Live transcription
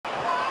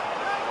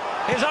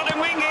Here's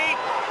Odemwingie.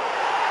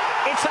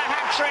 It's a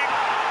hat-trick.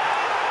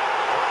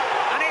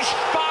 And it's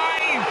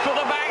 5 for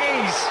the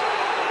Baggies.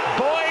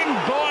 Boing,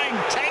 boing,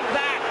 take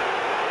that.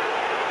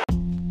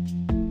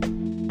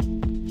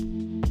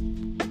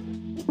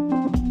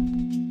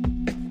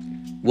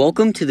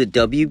 Welcome to the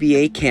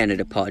WBA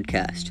Canada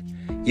podcast,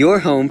 your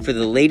home for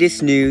the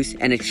latest news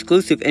and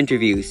exclusive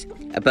interviews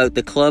about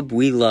the club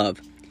we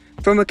love,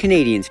 from a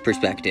Canadian's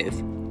perspective.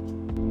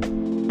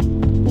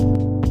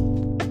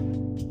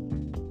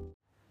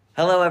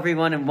 Hello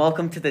everyone and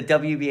welcome to the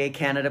WBA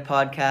Canada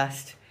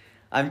podcast.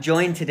 I'm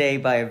joined today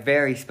by a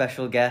very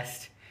special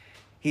guest.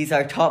 He's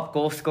our top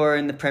goal scorer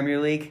in the Premier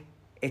League.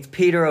 It's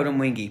Peter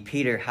Odemwingie.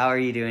 Peter, how are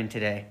you doing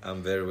today?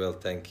 I'm very well,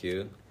 thank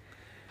you.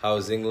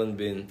 How's England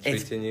been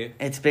treating you?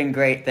 It's been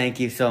great, thank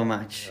you so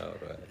much. All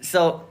right.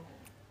 So,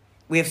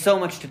 we have so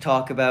much to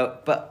talk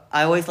about, but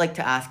I always like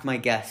to ask my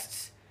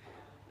guests,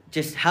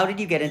 just how did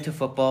you get into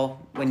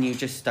football when you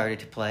just started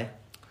to play?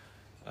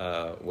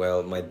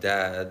 Well, my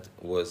dad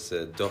was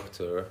a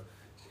doctor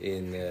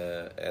in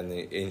an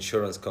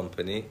insurance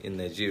company in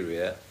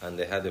Nigeria, and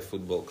they had a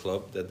football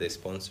club that they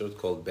sponsored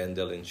called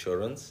Bendel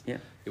Insurance. Yeah.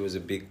 It was a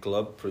big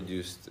club,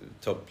 produced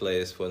top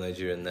players for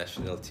Nigerian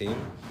national team.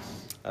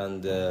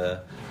 And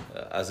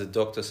as a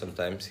doctor,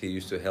 sometimes he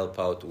used to help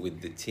out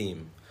with the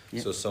team.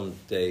 Yeah. So some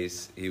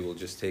days he will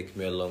just take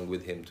me along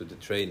with him to the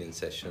training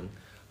session.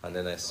 And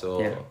then I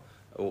saw,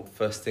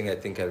 first thing I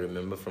think I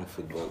remember from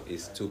football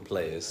is two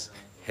players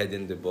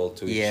heading the ball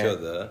to each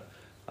other.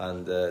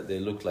 And they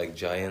looked like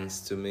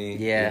giants to me.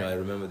 Yeah. You know, I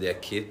remember their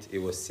kit. It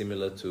was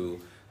very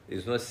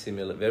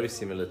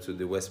similar to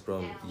the West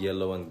Brom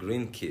yellow and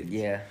green kit.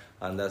 Yeah.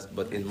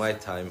 But in my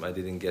time, I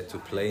didn't get to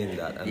play in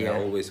that, and I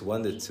always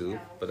wanted to.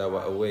 But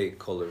our away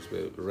colours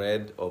were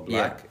red or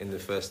black in the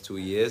first 2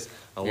 years.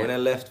 And when I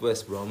left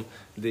West Brom,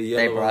 the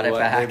yellow and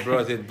white, they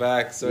brought it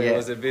back. So it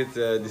was a bit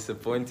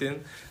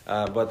disappointing.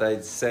 But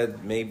I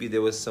said maybe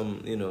there was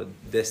some,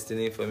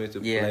 destiny for me to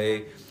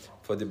play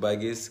for the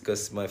Baggies,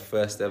 because my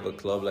first ever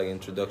club, like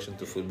introduction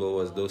to football,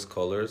 was those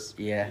colours.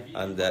 Yeah.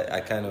 And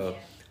I kind of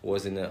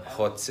was in a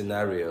hot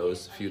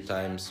scenarios a few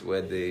times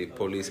where the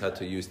police had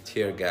to use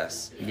tear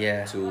gas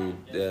to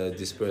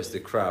disperse the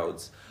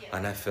crowds,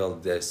 and I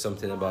felt there's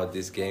something about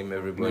this game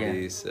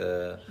everybody is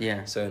so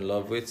in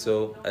love with.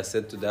 So I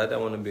said to Dad, I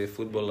want to be a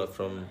footballer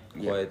from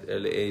quite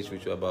early age,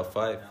 which was about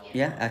 5.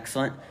 Yeah,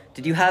 excellent.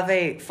 Did you have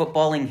a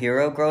footballing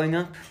hero growing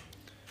up?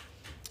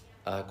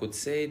 I could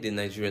say the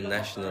Nigerian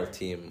national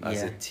team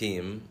as a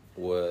team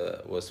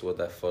was what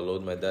I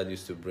followed. My dad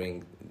used to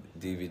bring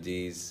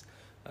DVDs.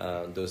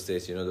 Those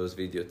days, those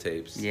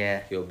videotapes.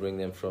 Yeah. He'll bring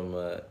them from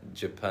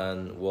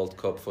Japan World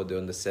Cup for the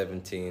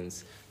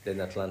under-17s, then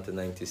Atlanta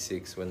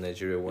 96 when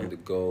Nigeria won the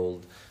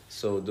gold.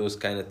 So those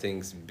kind of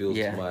things built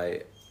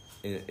it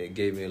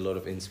gave me a lot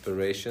of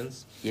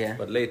inspirations. Yeah.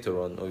 But later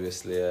on,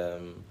 obviously,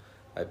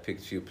 I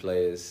picked few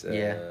players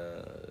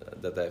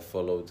that I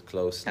followed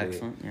closely.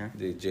 Excellent, yeah.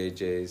 The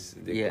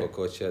JJs, the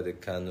Okocha, the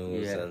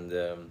Kanus, and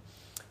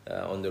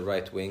on the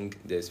right wing,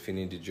 there's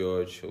Finidi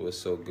George, who was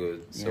so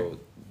good. So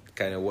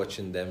kind of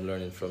watching them,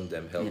 learning from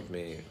them helped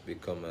me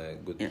become a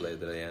good player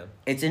that I am.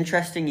 It's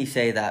interesting you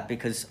say that,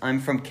 because I'm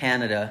from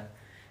Canada,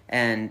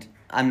 and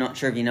I'm not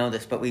sure if you know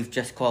this, but we've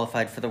just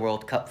qualified for the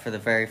World Cup for the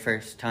very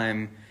first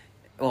time.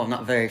 Well,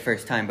 not very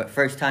first time, but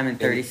first time in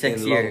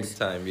 36 years.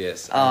 Long time,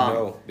 yes. I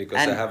know,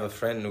 because I have a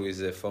friend who is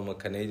a former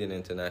Canadian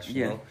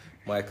international,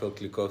 Michael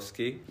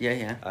Klikowski.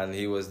 Yeah. And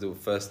he was the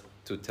first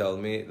to tell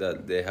me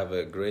that they have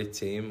a great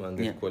team and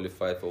they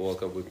qualified for World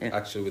Cup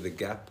actually with a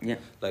gap. Yeah.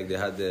 Like they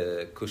had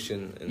the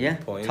cushion in the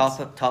points.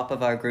 Top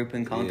of our group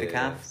in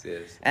CONCACAF.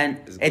 Yes.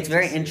 And it's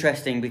very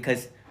interesting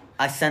because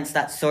I sense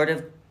that's sort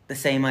of the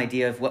same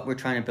idea of what we're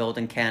trying to build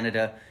in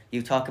Canada.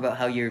 You talk about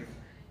how you're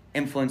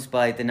influenced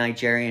by the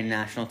Nigerian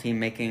national team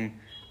making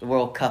the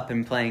World Cup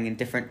and playing in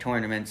different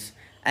tournaments.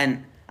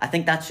 And I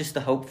think that's just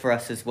the hope for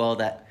us as well,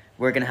 that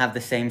we're going to have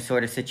the same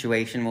sort of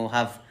situation. We'll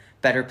have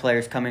better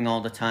players coming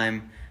all the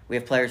time. We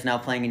have players now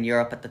playing in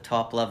Europe at the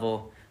top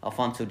level.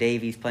 Alphonso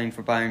Davies playing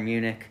for Bayern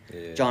Munich.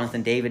 Yeah.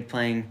 Jonathan David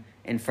playing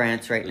in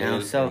France right now.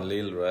 So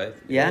Lille, right?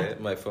 Yeah.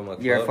 My former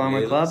club. Your former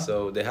Lille. club.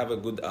 So they have a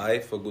good eye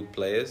for good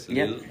players,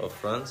 Lille of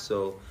France.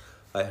 So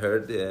I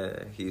heard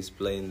he's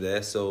playing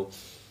there. So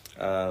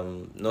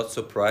not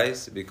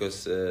surprised,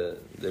 because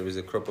there is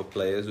a crop of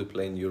players who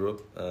play in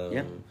Europe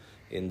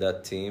in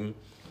that team.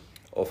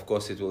 Of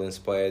course, it will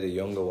inspire the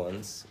younger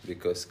ones,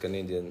 because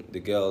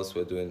the girls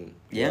were doing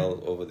well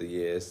over the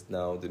years.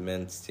 Now the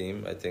men's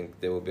team, I think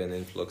there will be an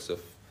influx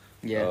of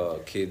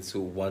kids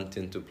who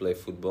wanting to play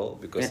football,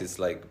 because it's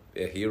like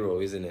a hero,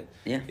 isn't it?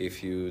 Yeah.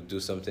 If you do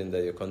something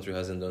that your country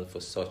hasn't done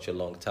for such a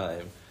long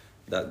time,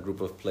 that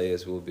group of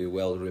players will be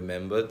well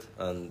remembered,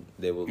 and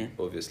they will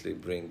obviously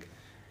bring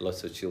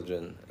lots of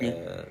children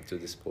to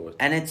the sport.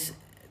 And it's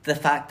the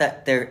fact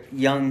that they're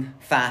young,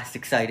 fast,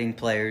 exciting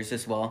players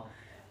as well.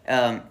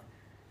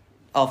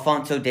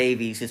 Alphonso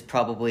Davies is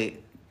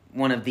probably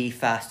one of the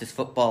fastest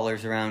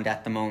footballers around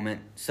at the moment.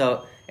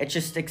 So it's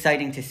just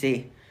exciting to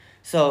see.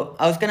 So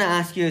I was going to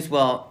ask you as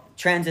well,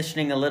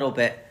 transitioning a little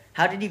bit,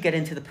 How did you get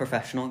into the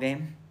professional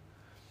game?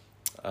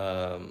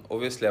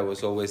 Obviously, I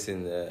was always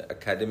in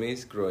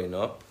academies growing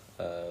up.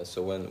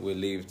 So when we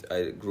lived,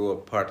 I grew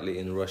up partly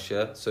in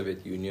Russia,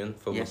 Soviet Union,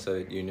 former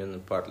Soviet Union,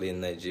 and partly in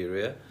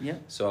Nigeria. Yeah.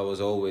 So I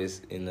was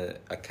always in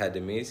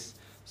academies.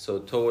 So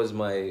towards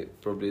my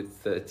probably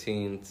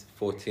 13th,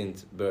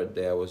 14th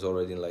birthday, I was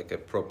already in like a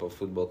proper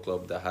football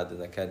club that had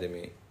an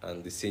academy,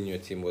 and the senior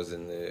team was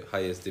in the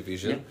highest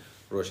division,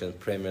 Russian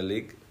Premier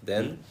League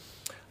then.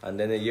 And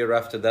then a year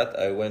after that,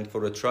 I went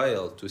for a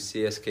trial to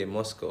CSK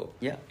Moscow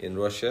in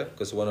Russia,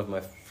 because one of my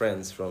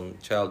friends from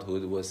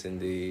childhood was in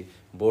the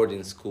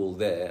boarding school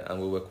there,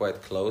 and we were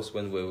quite close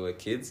when we were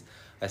kids.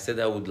 I said,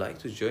 I would like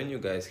to join you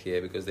guys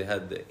here, because they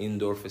had the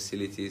indoor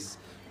facilities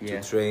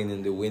to train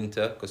in the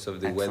winter because of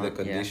the weather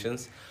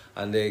conditions.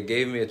 And they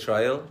gave me a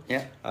trial,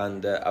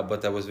 and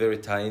but I was very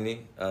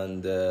tiny,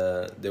 and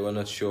they were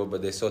not sure,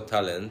 but they saw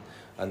talent.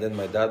 And then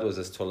my dad was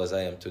as tall as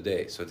I am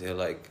today, so they're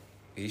like,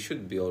 he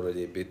should be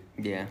already a bit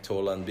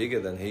taller and bigger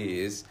than he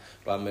is.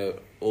 But I'm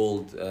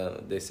old,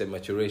 they say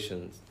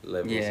maturation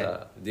levels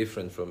are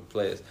different from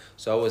players.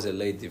 So I was a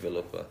late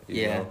developer,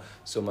 you know.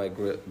 So my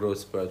growth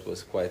spurt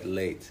was quite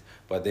late.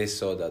 But they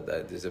saw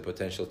that there's a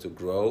potential to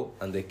grow,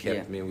 and they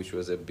kept me, which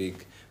was a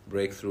big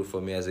breakthrough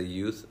for me as a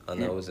youth.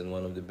 And I was in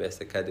one of the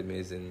best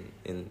academies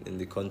in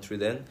the country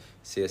then,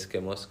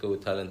 CSK Moscow,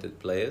 with talented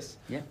players.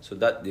 So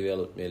that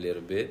developed me a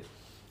little bit.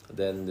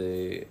 Then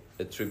the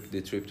trip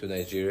to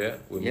Nigeria,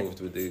 we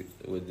moved with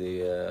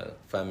the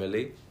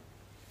family,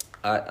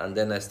 and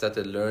then I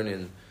started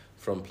learning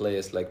from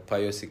players like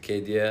Pius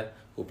Ikedia,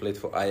 who played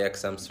for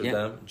Ajax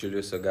Amsterdam,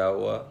 Julius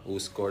Ogawa, who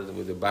scored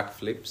with the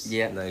backflips,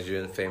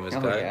 Nigerian famous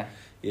guy.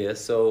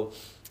 So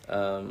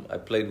I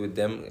played with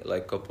them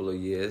like a couple of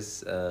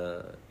years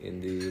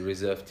in the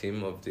reserve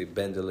team of the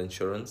Bendel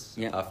Insurance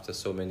after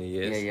so many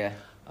years.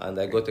 And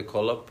I got a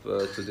call-up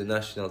to the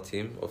national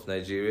team of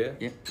Nigeria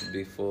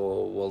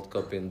before World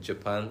Cup in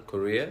Japan,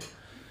 Korea,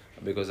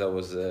 because I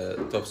was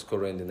top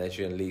scorer in the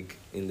Nigerian league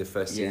in the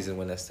first season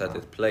when I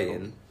started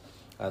playing.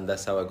 And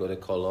that's how I got a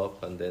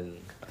call-up. And then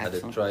I had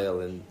a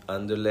trial in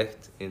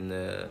Anderlecht in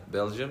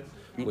Belgium,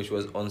 which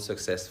was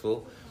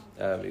unsuccessful.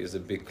 It was a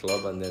big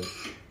club.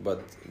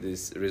 But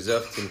this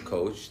reserve team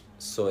coach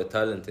saw a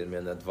talent in me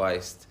and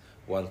advised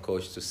one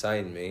coach to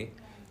sign me.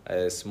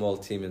 A small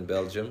team in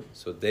Belgium,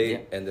 so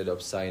they ended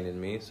up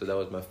signing me. So that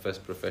was my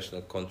first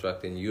professional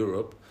contract in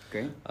Europe.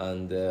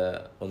 And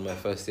on my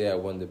first year, I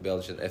won the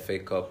Belgian FA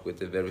Cup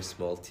with a very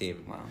small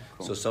team.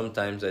 So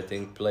sometimes I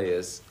think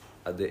players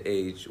at the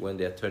age when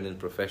they are turning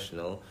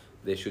professional,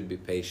 they should be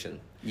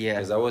patient.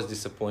 Because I was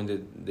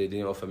disappointed they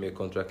didn't offer me a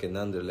contract in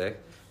Anderlecht.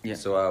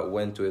 So I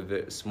went to a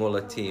very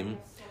smaller team,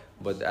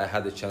 but I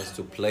had a chance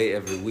to play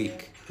every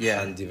week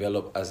and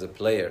develop as a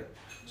player.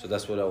 So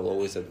that's what I will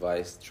always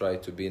advise. Try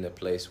to be in a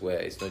place where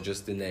it's not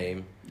just the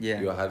name.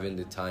 You're having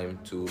the time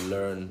to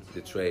learn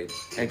the trade.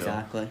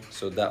 Exactly.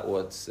 So that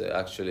was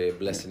actually a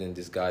blessing in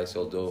disguise,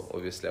 although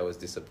obviously I was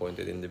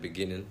disappointed in the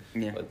beginning.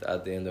 But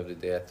at the end of the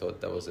day, I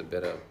thought that was a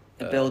better...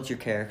 It builds your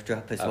character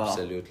up as well.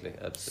 Absolutely.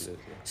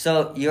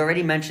 So you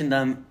already mentioned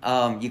them.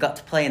 You got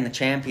to play in the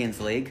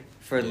Champions League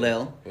for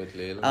Lille. With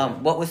Lille.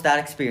 What was that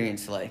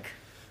experience like?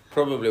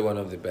 Probably one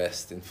of the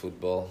best in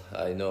football.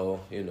 I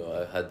know,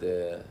 I had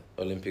the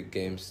Olympic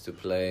Games to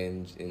play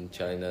in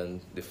China,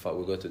 and we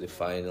got to the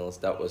finals.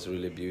 That was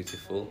really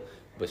beautiful.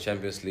 But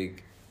Champions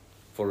League,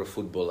 for a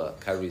footballer,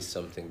 carries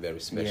something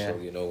very special.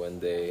 When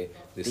the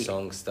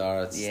song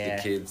starts, the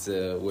kids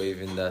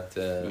waving that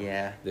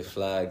the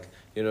flag.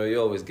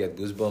 You always get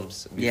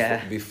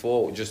goosebumps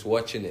before just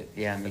watching it.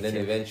 And then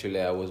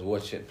eventually I was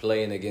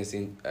playing against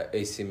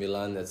AC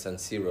Milan at San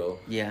Siro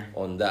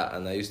on that,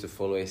 and I used to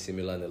follow AC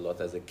Milan a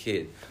lot as a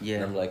kid.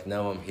 And I'm like,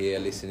 now I'm here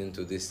listening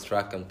to this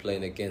track and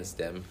playing against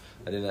them,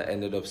 and then I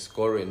ended up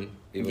scoring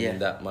even in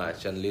that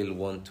match, and Lille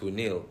won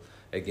 2-0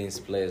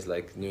 against players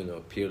like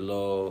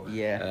Pirlo,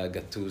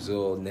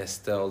 Gattuso,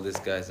 Nesta, all these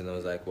guys, and I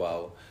was like,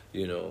 wow,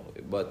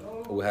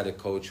 But we had a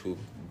coach who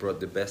brought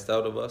the best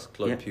out of us,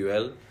 Claude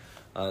Puel.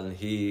 And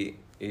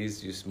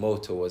his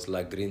motto was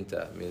La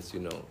Grinta, means,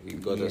 he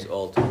got us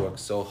all to work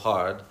so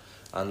hard.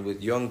 And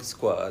with young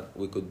squad,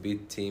 we could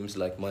beat teams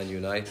like Man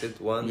United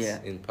once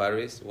in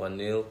Paris,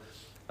 1-0,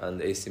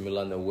 and AC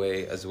Milan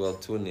away as well,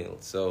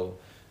 2-0. So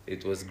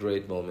it was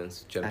great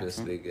moments, Champions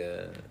League.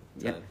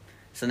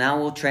 So now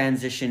we'll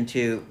transition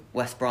to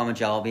West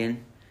Bromwich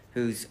Albion,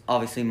 who's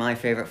obviously my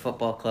favourite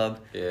football club.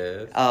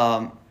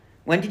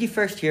 When did you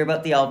first hear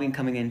about the Albion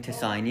coming in to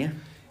sign you?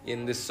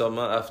 In the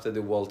summer after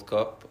the World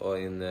Cup or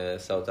in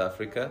South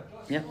Africa.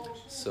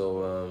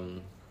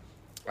 So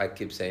I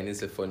keep saying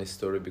it's a funny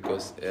story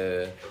because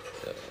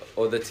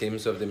other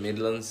teams of the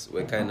Midlands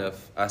were kind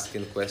of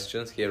asking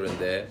questions here and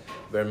there.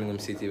 Birmingham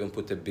City even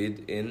put a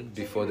bid in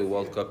before the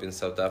World Cup in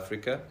South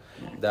Africa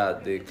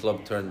that the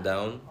club turned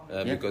down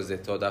because they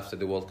thought after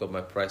the World Cup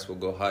my price would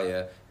go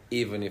higher,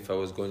 even if I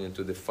was going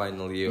into the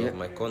final year of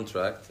my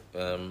contract,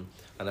 and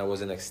I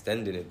wasn't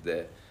extending it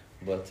there.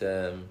 But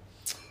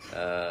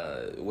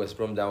West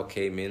Brom now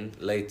came in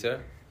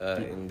later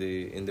in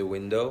the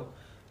window,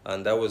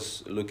 and I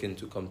was looking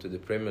to come to the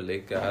Premier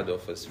League. I had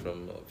offers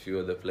from a few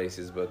other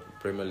places, but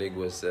Premier League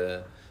was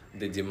the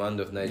demand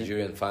of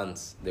Nigerian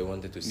fans. They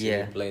wanted to see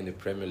me play in the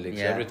Premier League.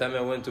 So every time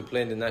I went to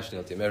play in the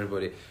national team,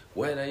 everybody,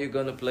 when are you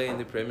going to play in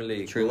the Premier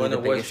League? Truly we want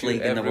to watch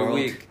you every world.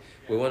 week.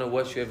 We want to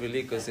watch you every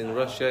league, because in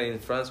Russia, in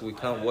France, we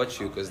can't watch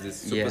you because this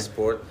Super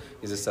Sport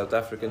is a South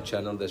African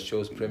channel that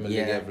shows Premier League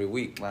every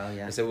week. Wow,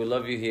 yeah. I said, we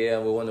love you here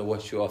and we want to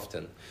watch you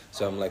often.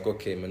 So I'm like,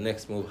 okay, my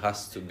next move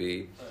has to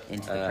be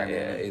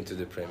into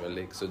the Premier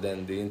League. So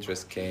then the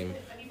interest came.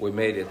 We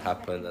made it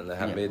happen, and I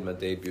have made my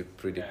debut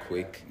pretty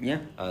quick. Yeah.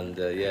 And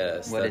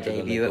what a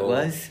debut it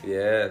was.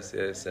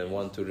 Yes, and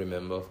one to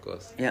remember, of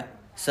course. Yeah.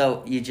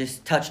 So you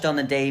just touched on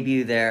the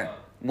debut there.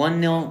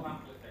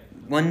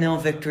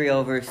 1-0 victory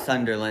over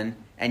Sunderland,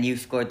 and you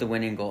scored the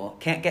winning goal.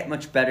 Can't get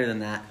much better than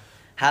that.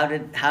 How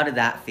did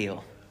that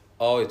feel?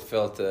 Oh, it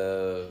felt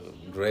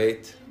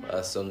great,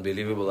 as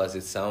unbelievable as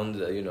it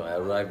sounded. I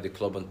arrived at the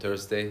club on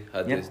Thursday,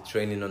 had the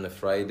training on a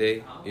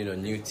Friday.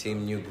 New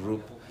team, new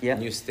group,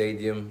 new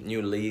stadium,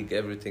 new league.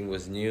 Everything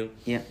was new.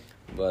 Yeah.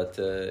 But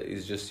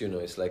it's just,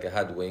 it's like I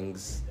had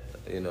wings.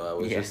 I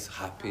was just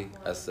happy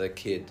as a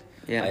kid.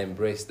 Yeah. I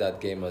embraced that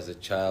game as a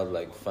child.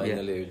 Like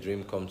finally, a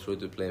dream come true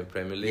to play in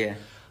Premier League. Yeah.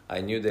 I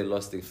knew they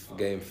lost the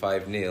game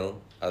 5-0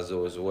 as I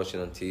was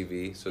watching on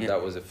TV. So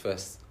that was the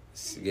first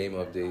game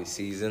of the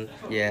season.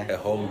 Yeah. A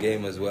home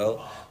game as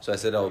well. So I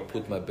said I would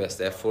put my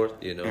best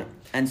effort, Yeah.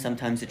 And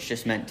sometimes it's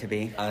just meant to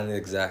be. And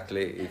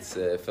exactly. It's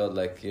felt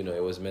like,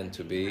 it was meant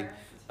to be.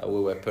 We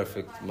were a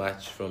perfect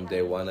match from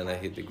day one, and I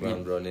hit the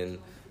ground running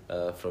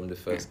from the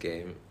first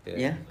game.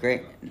 Yeah,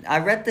 great. I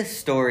read this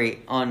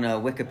story on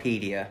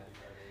Wikipedia.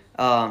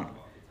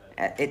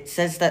 It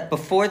says that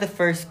before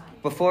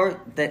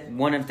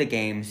one of the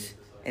games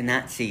in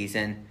that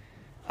season,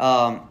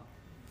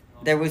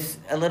 there was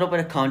a little bit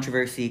of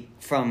controversy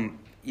from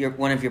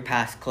one of your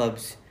past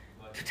clubs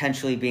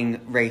potentially being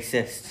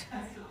racist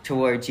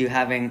towards you,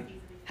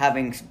 having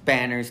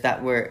banners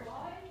that were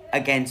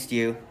against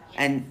you,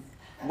 and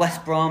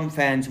West Brom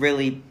fans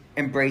really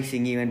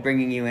embracing you and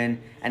bringing you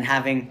in and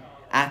having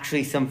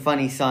actually some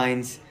funny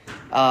signs.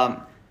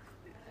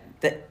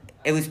 That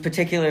it was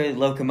particularly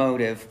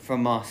Lokomotiv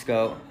from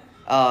Moscow,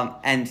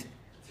 and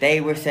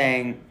they were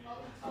saying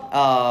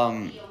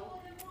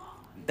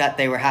that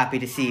they were happy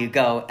to see you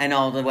go, and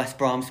all the West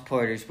Brom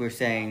supporters were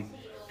saying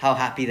how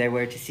happy they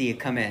were to see you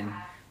come in.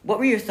 What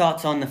were your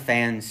thoughts on the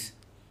fans,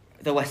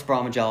 the West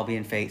Bromwich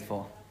Albion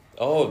faithful?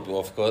 Oh,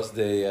 of course,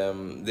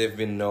 they've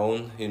been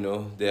known,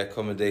 they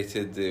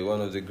accommodated one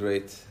of the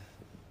great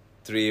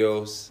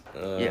trios,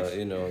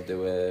 they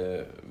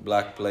were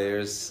black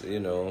players,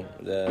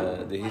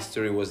 the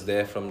history was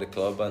there from the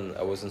club, and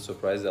I wasn't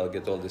surprised I'll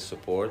get all this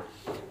support,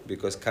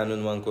 because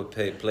Kanu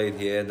Nwankwo played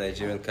here,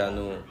 Nigerian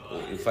Kanu.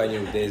 If I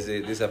knew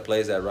these are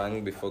players I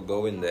rang before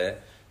going there,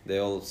 they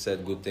all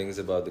said good things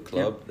about the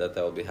club, that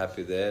I'll be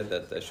happy there,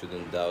 that I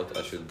shouldn't doubt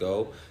I should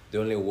go. The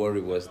only worry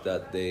was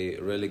that they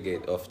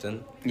relegate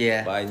often.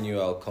 Yeah. But I knew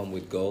I'll come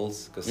with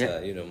goals, because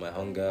my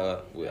hunger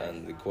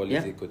and the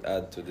quality could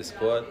add to the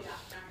squad.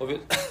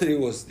 Obviously, it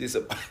was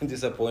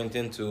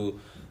disappointing to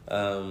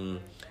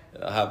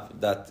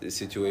have that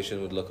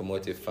situation with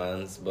Lokomotiv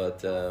fans, but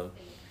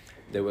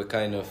they were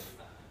kind of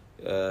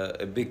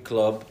a big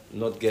club,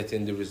 not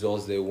getting the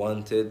results they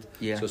wanted.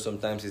 Yeah. So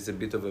sometimes it's a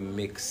bit of a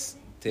mix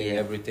thing,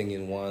 everything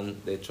in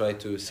one. They tried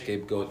to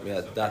scapegoat me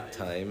at that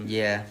time.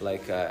 Yeah.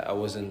 Like I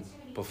wasn't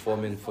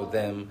performing for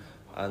them.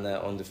 And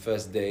on the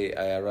first day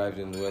I arrived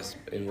in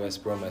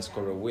West Brom, I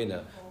scored a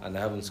winner, and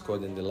I haven't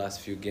scored in the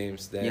last few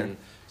games then. Yeah.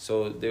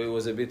 So there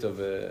was a bit of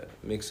a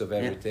mix of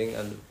everything,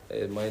 and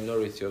a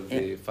minority of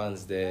the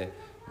fans there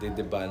did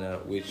the banner,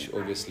 which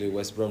obviously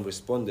West Brom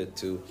responded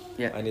to,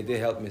 and it did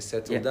help me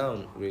settle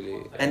down,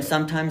 really. And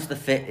sometimes the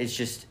fit is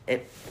just,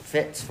 it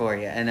fits for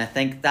you, and I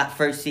think that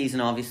first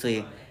season,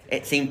 obviously,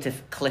 it seemed to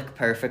click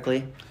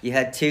perfectly. You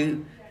had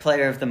 2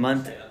 Player of the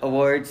Month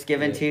awards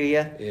given to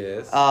you.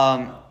 Yes.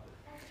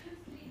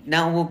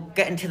 Now we'll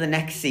get into the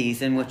next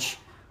season, which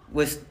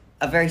was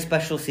a very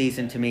special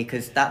season to me,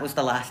 because that was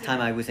the last time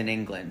I was in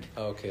England.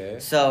 Okay.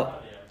 So,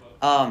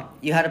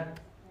 you had a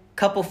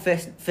couple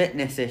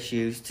fitness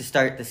issues to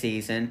start the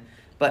season,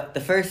 but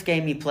the first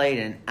game you played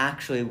in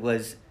actually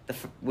was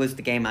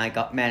the game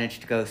I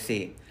managed to go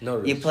see.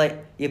 Norwich.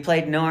 You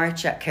played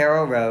Norwich at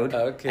Carrow Road,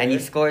 and you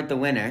scored the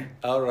winner.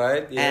 All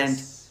right.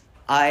 Yes.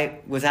 And I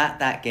was at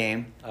that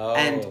game. Oh,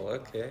 and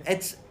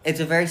it's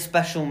a very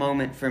special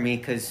moment for me,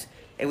 because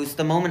it was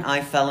the moment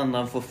I fell in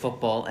love with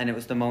football, and it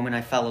was the moment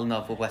I fell in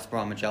love with West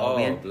Bromwich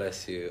Albion. Oh,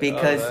 bless you.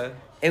 Because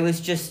it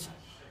was just,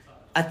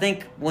 I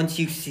think once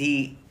you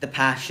see the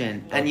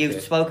passion, and you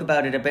spoke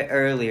about it a bit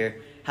earlier,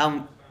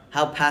 how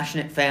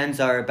passionate fans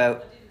are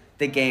about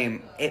the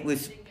game,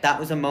 that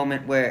was a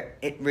moment where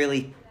it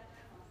really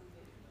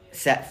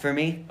set for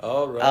me.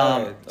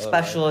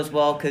 Special as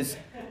well, because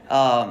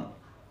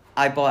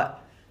I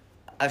bought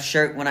a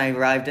shirt when I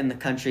arrived in the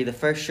country, the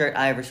first shirt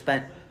I ever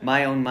spent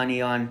my own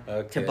money on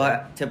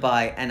to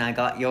buy, and I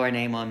got your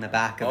name on the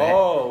back of it.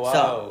 Oh, wow.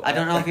 So I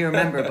don't know if you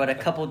remember, but a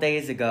couple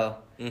days ago,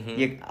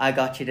 I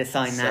got you to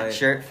sign that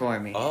shirt for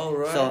me. Oh,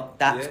 right. So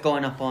that's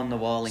going up on the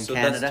wall in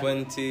Canada. So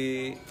that's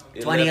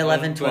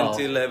 2011, 12.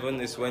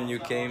 2011 is when you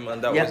came,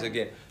 and that was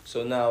again.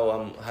 So now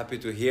I'm happy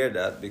to hear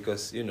that,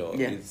 because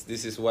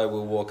this is why we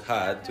work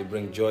hard to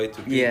bring joy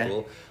to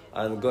people,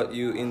 and got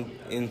you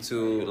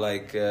into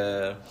like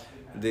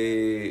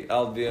the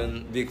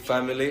Albion big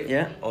family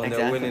on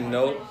a winning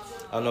note.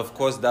 And of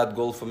course, that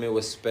goal for me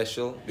was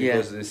special,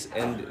 because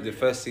the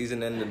first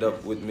season ended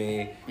up with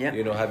me,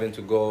 having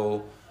to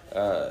go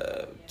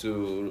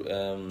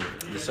to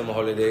the summer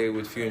holiday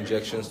with few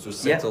injections to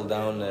settle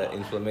down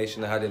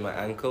inflammation I had in my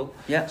ankle.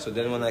 So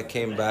then when I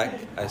came back,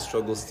 I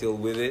struggled still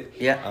with it.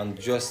 And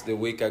just the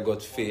week I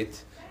got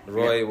fit,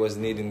 Roy was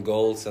needing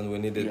goals, and we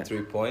needed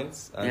 3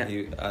 points,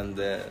 and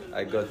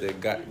I got a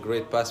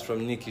great pass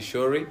from Nicky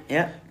Shori.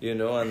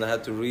 And I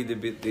had to read a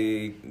bit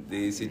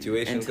the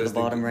situation, into the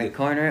bottom right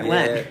corner. It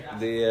went.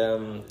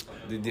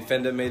 The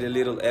defender made a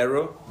little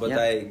error, but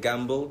I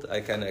gambled. I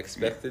kind of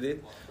expected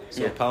it,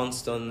 so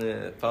pounced on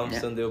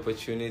the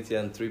opportunity,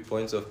 and 3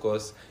 points, of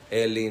course,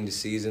 early in the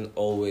season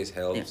always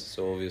helps.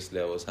 So obviously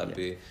I was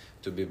happy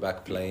to be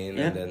back playing,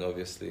 and then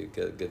obviously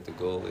get the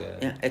goal.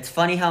 It's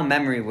funny how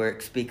memory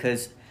works,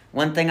 because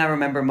one thing I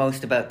remember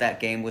most about that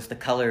game was the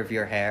color of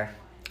your hair.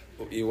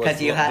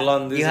 Because you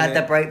had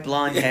the bright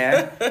blonde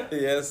hair.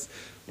 Yes.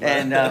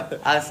 And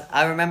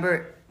I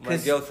remember... My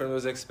girlfriend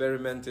was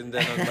experimenting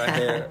then on my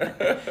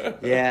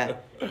hair.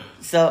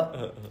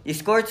 So you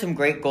scored some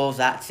great goals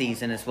that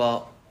season as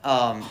well.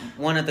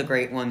 One of the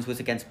great ones was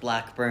against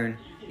Blackburn.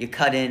 You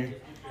cut in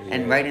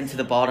and right into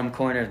the bottom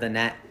corner of the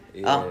net.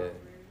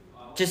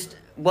 Just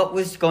what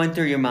was going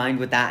through your mind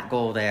with that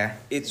goal there?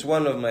 It's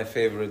one of my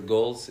favorite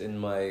goals in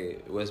my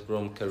West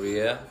Brom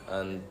career,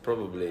 and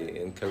probably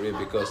in career,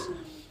 because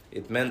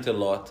it meant a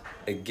lot.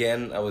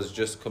 Again, I was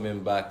just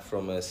coming back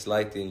from a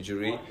slight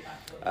injury.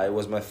 It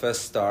was my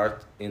first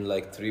start in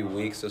like 3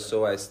 weeks or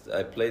so. I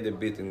played a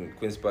bit in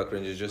Queen's Park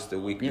Rangers just a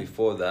week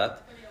before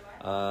that.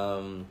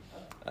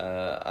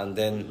 And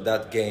then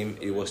that game,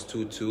 it was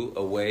 2-2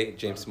 away.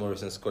 James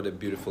Morrison scored a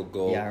beautiful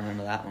goal. Yeah, I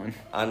remember that one.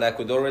 And I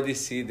could already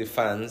see the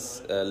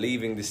fans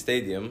leaving the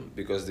stadium,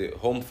 because the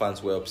home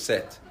fans were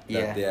upset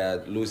that they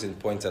are losing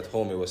points at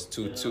home. It was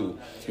 2-2.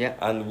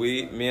 And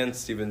me and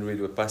Stephen Reid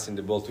were passing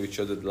the ball to each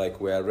other like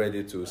we are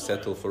ready to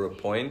settle for a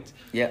point.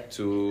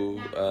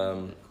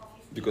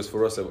 Because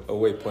for us, a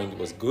away point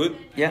was good.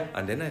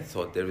 And then I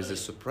thought, there is a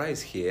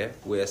surprise here.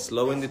 We are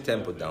slowing the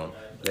tempo down.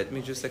 Let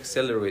me just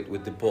accelerate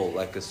with the ball,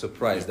 like a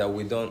surprise that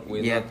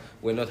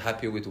we're not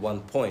happy with 1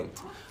 point.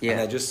 And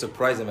I just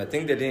surprised them. I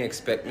think they didn't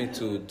expect me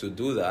to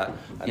do that.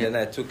 And then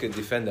I took a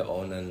defender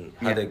on and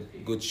had a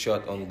good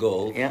shot on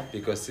goal,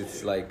 because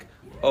it's like,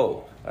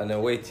 an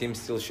away team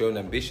still showing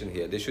ambition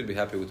here. They should be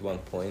happy with 1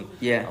 point.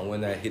 And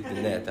when I hit the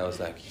net, I was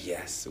like,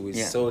 yes, we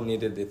so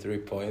needed the 3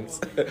 points.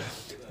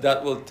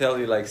 That will tell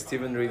you, like,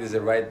 Stephen Reid is a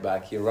right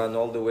back. He ran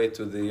all the way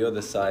to the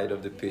other side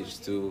of the pitch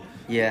to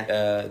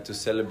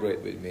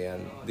celebrate with me.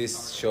 And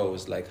this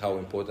shows, like, how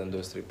important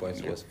those 3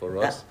 points was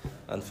for us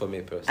and for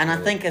me personally. And I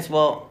think as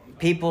well,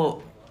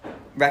 people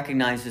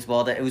recognize as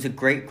well that it was a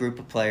great group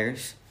of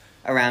players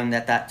around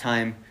at that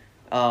time.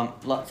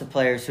 Lots of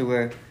players who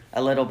were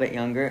a little bit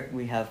younger.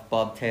 We have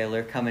Bob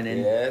Taylor coming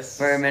in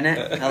for a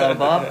minute. Hello,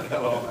 Bob.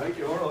 Hello, thank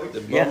you. All right.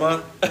 The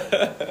bomber.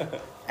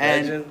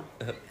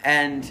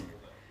 And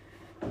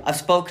I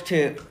spoke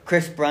to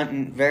Chris Brunt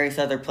and various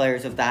other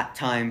players of that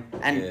time,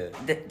 and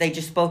they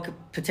just spoke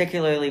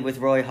particularly with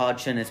Roy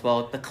Hodgson as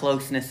well, the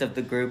closeness of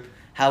the group,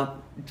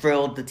 how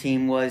drilled the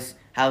team was,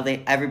 how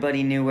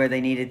everybody knew where they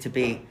needed to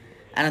be.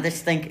 And I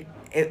just think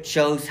it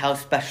shows how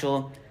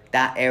special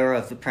that era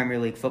of the Premier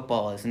League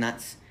football is, and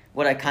that's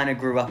what I kind of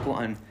grew up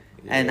on.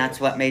 And that's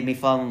what made me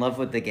fall in love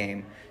with the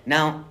game.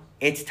 Now,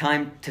 it's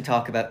time to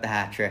talk about the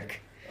hat-trick.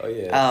 Oh,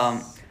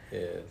 yes.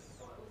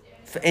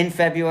 In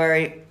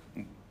February,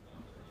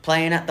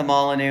 playing at the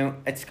Molineux,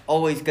 it's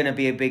always going to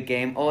be a big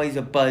game, always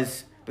a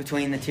buzz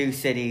between the two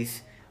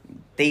cities.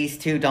 These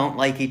two don't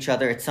like each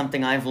other. It's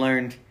something I've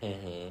learned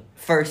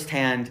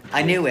firsthand.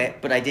 I knew it,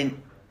 but I didn't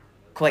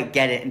quite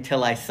get it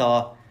until I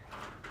saw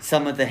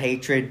some of the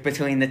hatred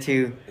between the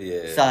two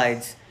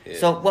sides.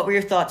 So what were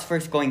your thoughts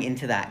first going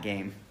into that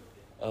game?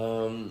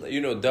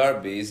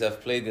 Derbies. I've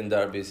played in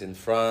derbies in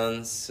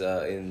France,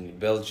 in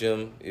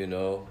Belgium, in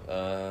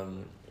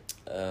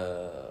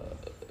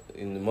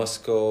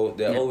Moscow.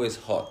 They're always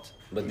hot.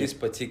 But this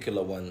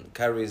particular one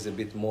carries a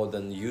bit more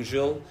than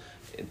usual,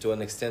 to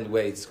an extent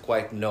where it's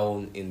quite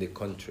known in the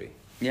country.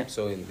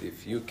 So in the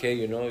UK,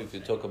 if you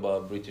talk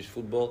about British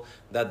football,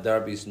 that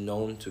derby is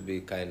known to be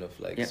kind of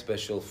like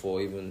special for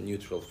even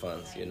neutral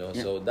fans,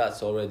 So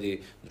that's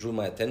already drew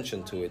my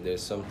attention to it.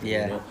 There's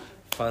something,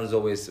 fans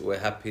always were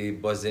happy,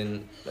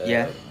 buzzing,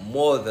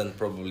 more than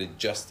probably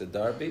just a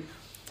derby.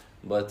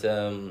 But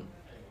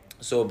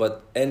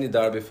but any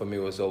derby for me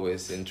was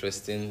always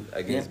interesting,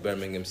 against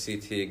Birmingham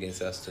City,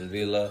 against Aston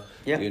Villa.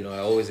 I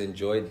always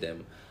enjoyed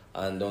them.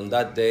 And on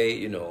that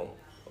day,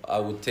 I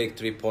would take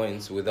 3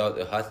 points without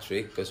a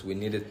hat-trick, because we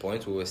needed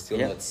points. We were still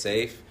not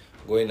safe,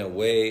 going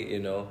away,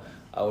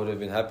 I would have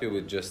been happy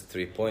with just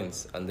 3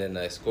 points, and then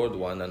I scored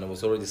one, and I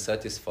was already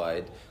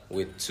satisfied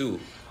with two.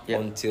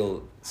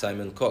 Until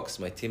Simon Cox,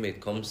 my teammate,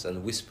 comes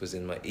and whispers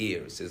in my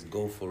ear, says,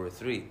 "Go for a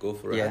 3, go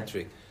for a hat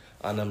trick,"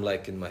 and I'm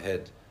like in my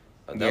head,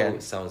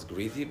 that sounds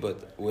greedy,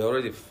 but we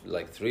already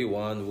like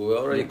 3-1. We were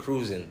already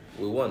cruising.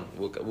 We won.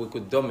 We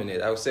could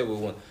dominate. I would say we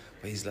won,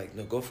 but he's like,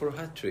 "No, go for a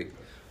hat trick,"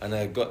 and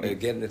I got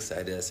again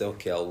excited. I said,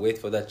 "Okay, I'll wait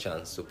for that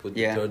chance to put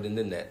the third in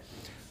the net."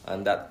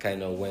 And that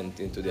kind of went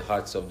into the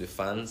hearts of the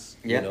fans,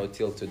 you know,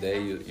 till today.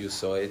 You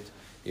saw it,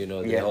 you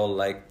know, they all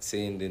liked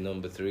seeing the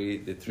number 3,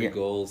 the 3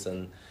 goals,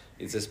 and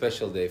it's a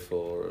special day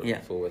for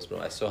West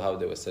Brom. I saw how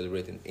they were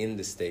celebrating in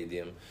the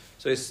stadium.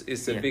 So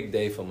it's a big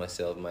day for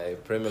myself, my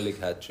Premier League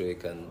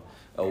hat-trick, and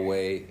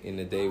away in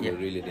a day we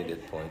really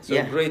needed points.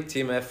 So great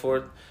team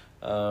effort,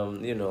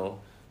 you know,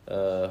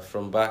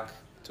 from back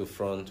to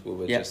front, we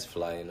were just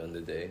flying on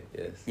the day,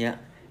 Yeah,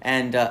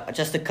 and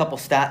just a couple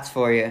stats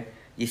for you.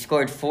 You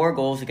scored 4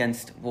 goals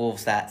against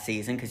Wolves that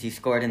season, because you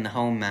scored in the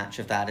home match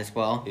of that as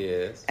well.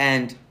 Yes.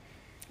 And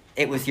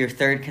it was your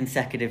 3rd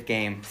consecutive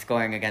game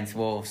scoring against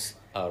Wolves.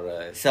 All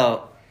right.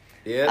 So,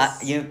 yes,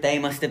 they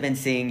must have been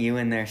seeing you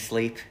in their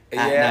sleep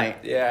at night.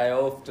 Yeah, I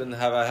often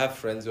have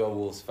friends who are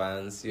Wolves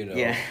fans, you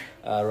know,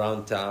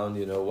 around town.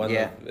 You know,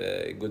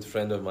 a good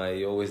friend of mine,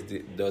 he always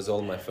does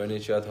all my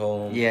furniture at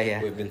home.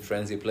 We've been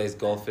friends. He plays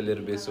golf a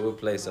little bit, so we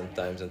play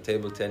sometimes, and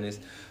table tennis.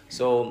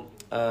 So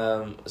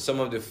some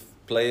of the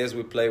players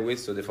we play with,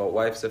 so their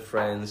wives are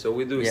friends, so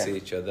we do see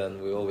each other, and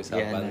we always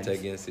have banter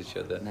against each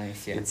other.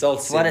 Nice, yeah. It's all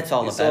what it's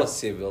all about. It's all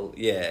civil.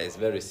 Yeah, it's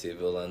very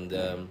civil, and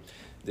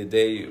the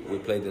day we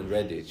played in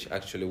Redditch,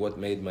 actually what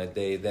made my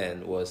day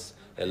then was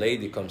a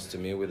lady comes to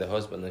me with a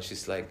husband, and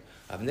she's like,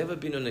 "I've never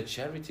been on a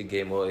charity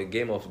game or a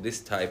game of this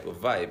type of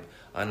vibe,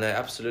 and I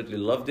absolutely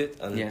loved it,"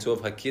 and 2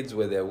 of her kids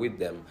were there with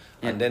them.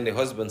 And then the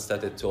husband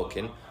started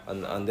talking,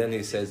 and then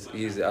he says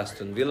he's the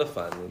Aston Villa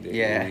fan.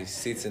 He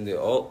sits in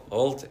the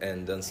alt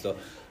end and stuff.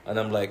 And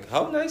I'm like,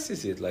 how nice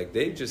is it? Like,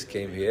 they just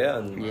came here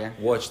and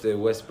watched the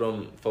West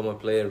Brom former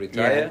player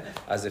retire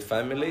as a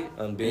family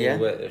and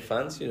being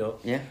fans, you know.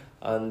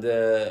 And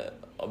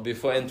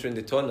before entering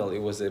the tunnel, it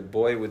was a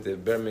boy with a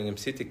Birmingham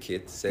City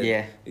kit.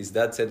 His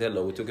dad said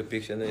hello. We took a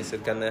picture, and he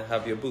said, "Can I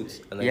have your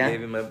boots?" And I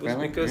gave him my boots,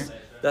 because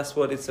that's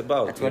what it's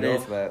about. That's what it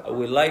is about.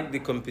 We like the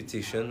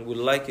competition. We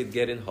like it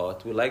getting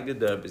hot. We like the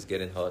derbies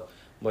getting hot.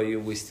 But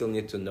we still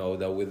need to know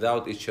that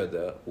without each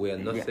other, we are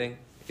nothing.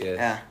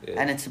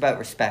 And it's about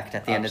respect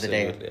at the end of the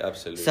day.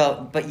 Absolutely.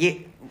 So, but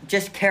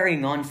just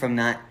carrying on from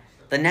that,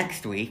 the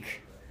next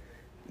week,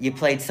 you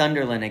played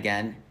Sunderland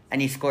again,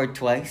 and you scored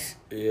twice.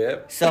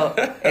 Yep. So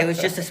it was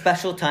just a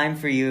special time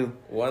for you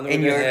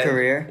in your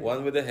career.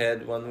 One with the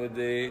head, one with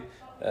the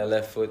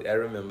left foot. I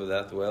remember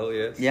that well.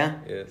 Yes. Yeah.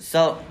 Yes.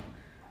 So,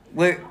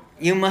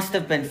 you must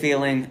have been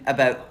feeling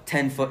about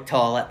 10 foot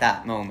tall at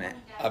that moment.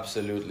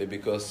 Absolutely,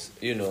 because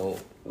you know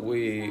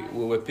we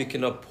were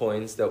picking up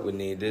points that we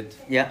needed.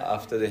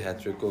 After the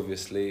hat-trick,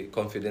 obviously,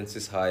 confidence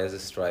is high as a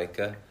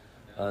striker,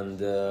 and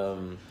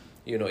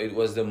you know, it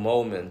was the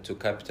moment to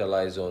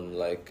capitalize on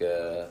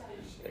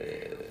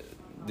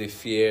the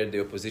fear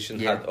the opposition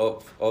had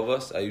of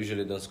us. I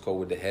usually don't score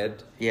with the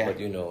head, but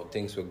you know,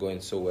 things were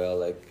going so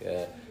well.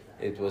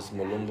 It was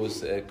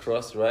Molumbo's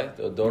cross, right?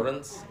 Or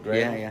Doran's,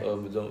 right?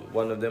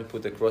 One of them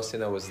put a cross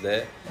in, I was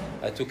there.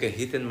 I took a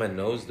hit in my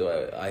nose,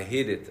 though. I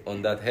hit it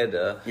on that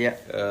header.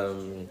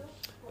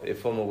 A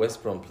former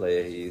West Brom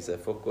player, I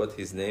forgot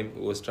his name,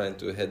 was trying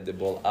to head the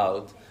ball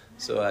out.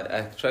 So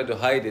I tried to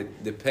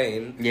hide the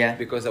pain,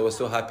 because I was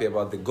so happy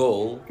about the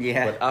goal.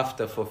 But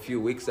after, for a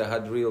few weeks, I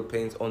had real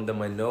pains under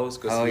my nose,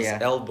 because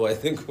his elbow, I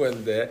think,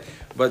 went there.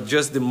 But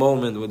just the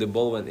moment when the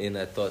ball went in,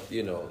 I thought,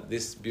 you know,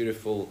 this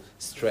beautiful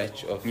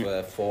stretch of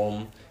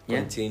form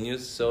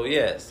continues. So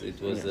yes, it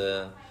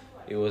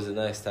was a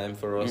nice time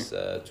for us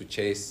to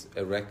chase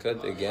a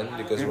record again,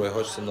 because Roy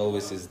Hodgson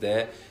always is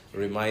there,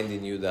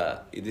 reminding you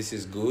that this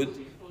is good,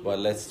 but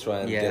let's try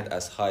and get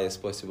as high as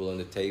possible on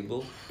the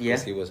table,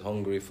 because he was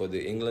hungry for the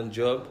England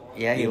job.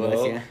 He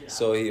was.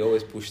 So he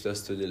always pushed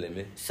us to the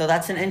limit. So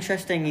that's an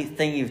interesting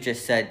thing you've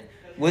just said.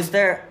 Was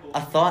there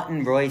a thought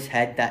in Roy's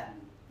head that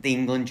the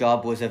England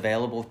job was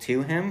available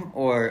to him,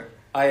 or?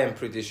 I am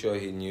pretty sure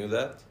he knew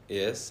that,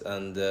 yes.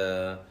 And,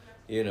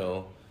 you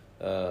know,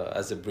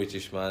 as a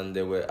British man,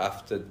 they were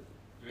after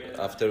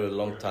a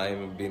long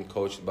time being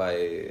coached by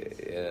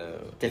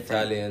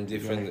Italian,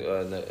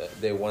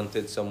 they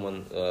wanted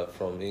someone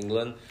from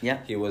England.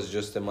 He was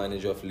just a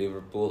manager of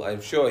Liverpool. I'm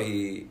sure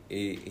he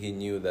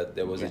knew that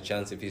there was a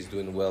chance if he's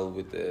doing well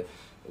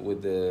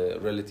with the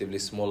relatively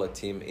smaller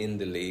team in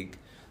the league.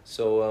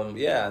 So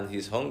and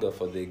his hunger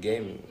for the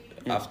game.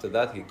 After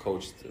that, he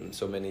coached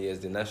so many years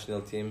the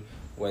national team,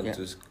 went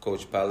to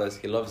coach Palace.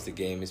 He loves the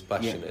game, he's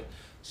passionate.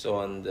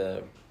 So, and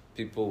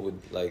people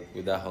with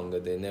that hunger,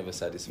 they're never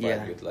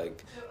satisfied with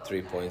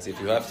 3 points. If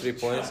you have 3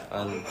 points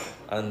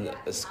and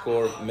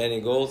score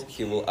many goals,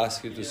 he will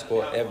ask you to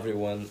score every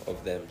one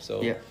of them.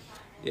 So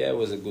it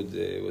was a good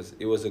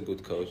it was a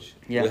good coach.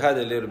 We had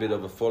a little bit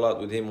of a fallout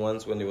with him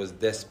once when he was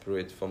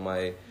desperate for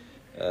my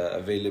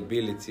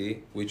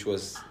availability, which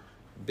was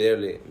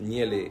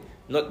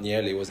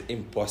it was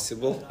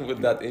impossible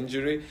with that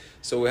injury.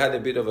 So we had a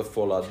bit of a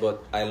fallout,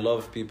 but I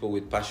love people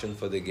with passion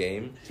for the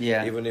game.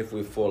 Yeah. Even if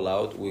we fall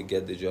out, we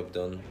get the job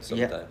done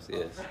sometimes,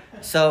 yes.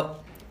 So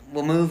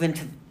we'll move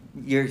into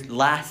your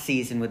last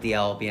season with the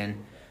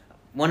Albion.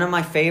 One of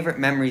my favourite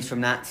memories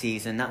from that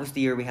season, that was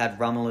the year we had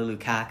Romelu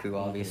Lukaku,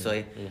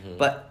 obviously. Mm-hmm.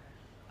 But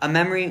a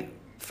memory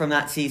from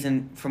that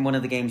season, from one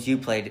of the games you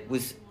played,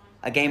 was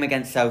a game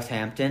against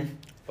Southampton.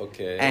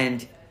 Okay.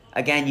 And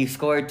again, you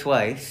scored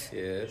twice.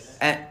 Yes.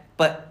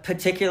 But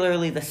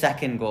particularly the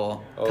second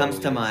goal comes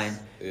to mind.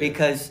 Yes.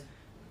 Because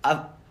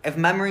if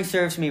memory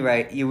serves me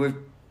right, you were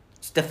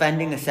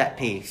defending a set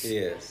piece.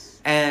 Yes.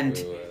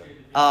 And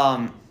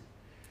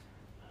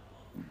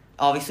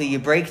obviously you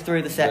break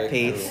through the set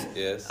piece.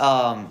 Yes.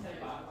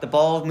 The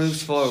ball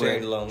moves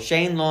forward.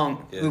 Shane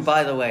Long, yes. who,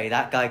 by the way,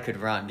 that guy could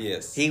run.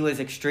 Yes. He was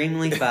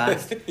extremely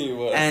fast. He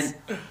was.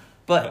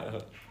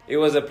 But it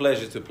was a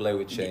pleasure to play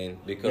with Shane,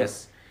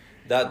 because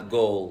that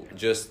goal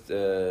just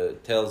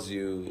tells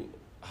you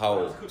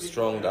how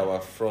strong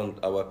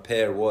our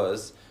pair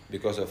was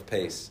because of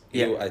pace.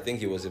 I think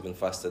he was even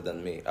faster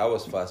than me. I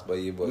was fast, but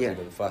he was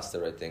even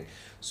faster, I think.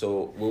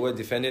 So we were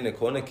defending a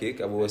corner kick,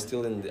 and we were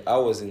still I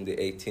was in the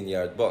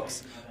 18-yard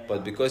box.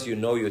 But because you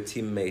know your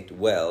teammate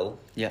well,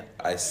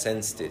 I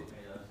sensed it.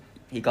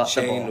 He got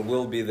Shane the ball.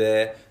 will be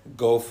there,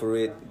 go for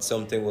it,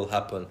 something will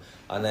happen.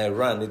 And I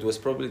ran. It was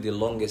probably the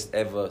longest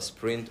ever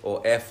sprint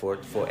or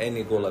effort for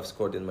any goal I've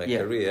scored in my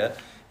career.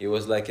 It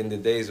was like in the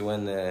days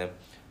when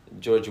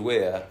George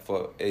Weah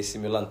for AC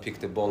Milan picked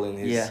the ball in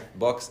his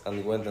box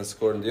and went and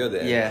scored on the other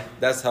end. Yeah.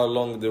 That's how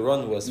long the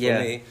run was for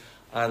me.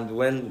 And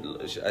when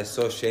I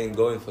saw Shane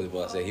going for the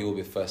ball, I said, he will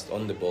be first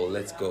on the ball,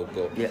 let's go.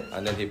 Yeah.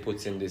 And then he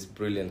puts in this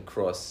brilliant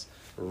cross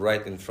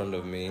right in front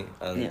of me,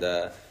 and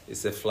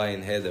it's a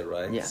flying header,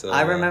 right? Yeah. So,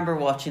 I remember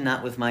watching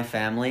that with my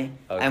family,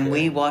 and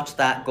we watched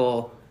that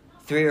goal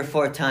 3 or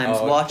 4 times,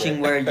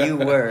 watching where you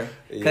were.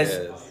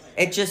 Because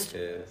it just,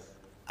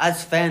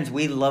 as fans,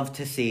 we love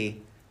to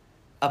see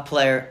a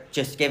player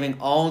just giving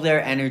all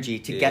their energy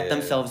to get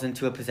themselves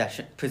into a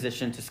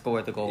position to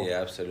score the goal.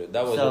 Yeah, absolutely.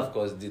 That was, of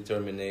course,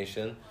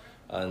 determination,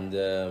 and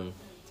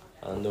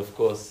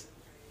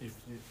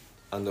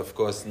of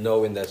course,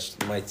 knowing that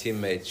my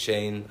teammate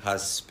Shane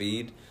has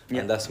speed,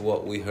 and that's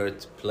what we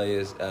hurt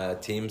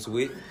teams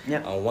with.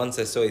 And once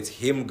I saw it's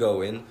him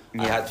going,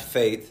 I had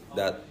faith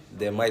that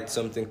there might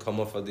something come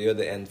off at the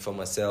other end for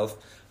myself,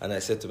 and I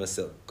said to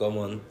myself, "Come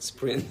on,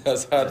 sprint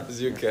as hard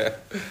as you can."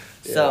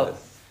 So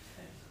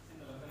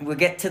we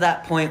get to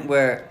that point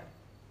where,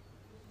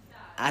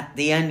 at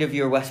the end of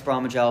your West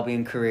Bromwich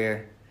Albion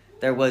career,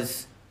 there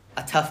was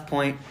a tough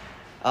point.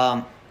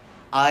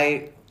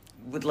 I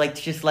would like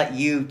to just let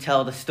you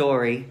tell the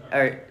story,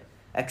 or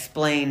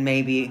explain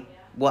maybe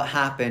what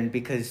happened,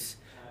 because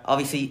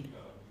obviously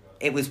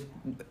it was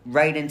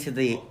right into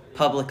the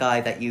public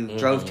eye that you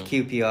drove to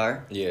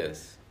QPR.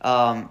 Yes.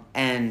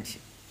 And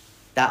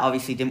that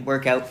obviously didn't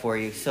work out for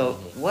you. So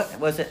what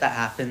was it that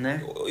happened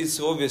there? It's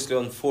obviously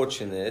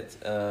unfortunate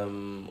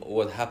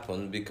what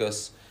happened,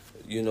 because,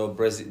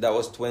 Brazil, that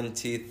was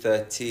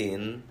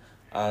 2013,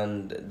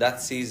 and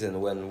that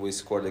season when we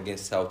scored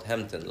against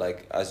Southampton,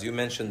 like as you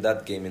mentioned,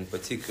 that game in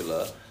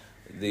particular,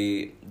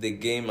 the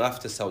game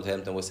after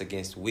Southampton was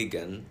against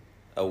Wigan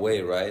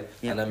away, right?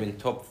 And I'm in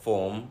top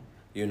form,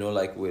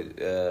 like with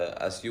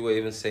as you were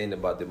even saying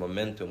about the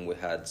momentum we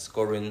had,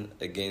 scoring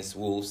against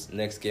Wolves.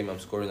 Next game I'm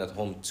scoring at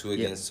home 2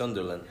 against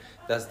Sunderland.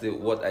 That's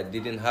what I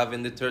didn't have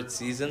in the third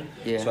season.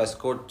 So I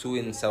scored 2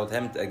 in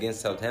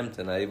against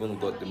Southampton. I even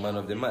got the man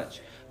of the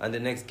match. And the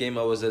next game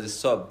I was as a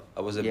sub.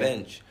 I was a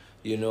bench.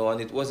 And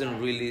it wasn't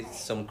really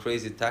some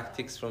crazy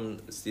tactics from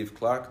Steve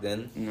Clarke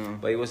then,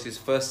 but it was his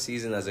first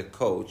season as a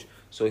coach,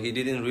 so he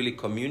didn't really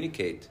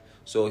communicate.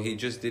 So he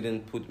just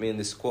didn't put me in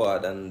the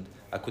squad, and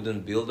I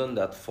couldn't build on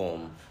that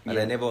form. And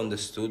I never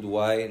understood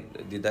why.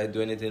 Did I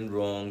do anything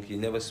wrong? He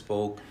never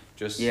spoke,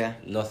 just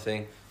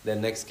nothing. The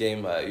next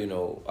game,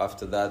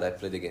 after that, I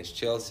played against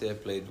Chelsea. I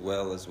played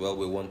well as well.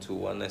 We won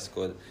 2-1. I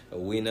scored a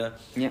winner.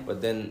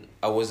 But then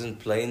I wasn't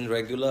playing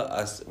regular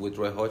as with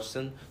Roy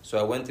Hodgson. So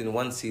I went in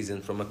one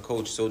season from a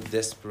coach so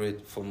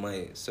desperate for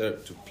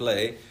to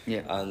play,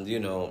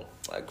 and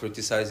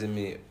criticizing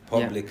me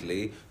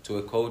publicly, to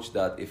a coach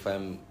that if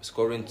I'm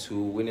scoring 2,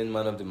 winning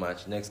man of the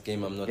match, next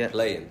game I'm not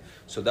playing.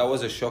 So that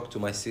was a shock to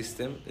my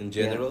system in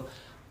general,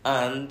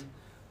 and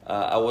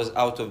I was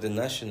out of the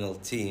national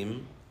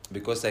team.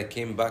 Because I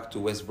came back to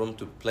West Brom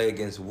to play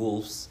against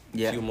Wolves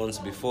a few months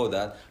before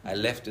that. I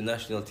left the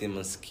national team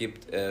and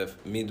skipped a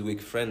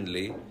midweek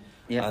friendly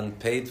and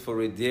paid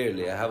for it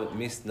dearly. I haven't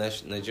missed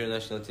Nigerian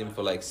national team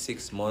for like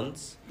 6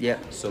 months.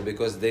 So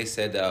because they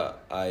said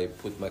I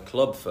put my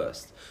club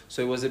first.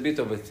 So it was a bit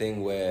of a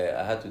thing where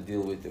I had to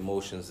deal with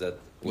emotions that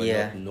were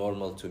not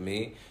normal to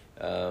me.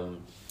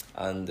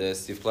 And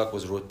Steve Clarke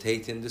was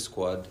rotating the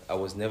squad. I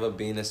was never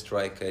being a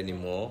striker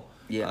anymore.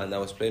 And I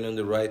was playing on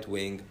the right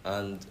wing,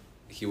 and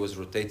he was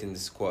rotating the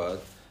squad,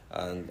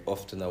 and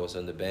often I was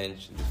on the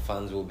bench. The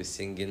fans will be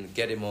singing,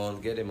 "Get him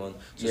on, get him on."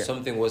 So Yeah.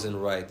 something wasn't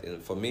right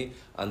for me.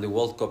 And the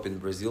World Cup in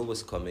Brazil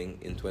was coming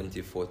in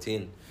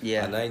 2014.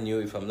 Yeah. And I knew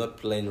if I'm not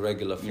playing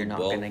regular You're not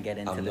football, gonna get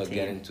into I'm the not team.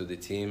 getting to the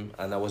team.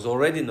 And I was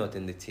already not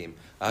in the team.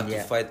 I had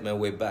Yeah. to fight my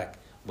way back.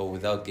 But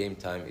without game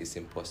time, it's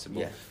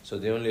impossible. Yeah. So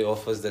the only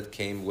offers that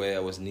came where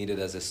I was needed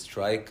as a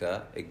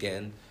striker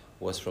again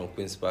was from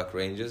Queen's Park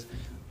Rangers,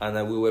 and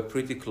we were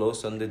pretty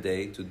close on the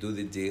day to do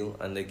the deal.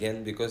 And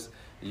again, because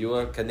you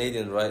are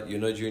Canadian, right? You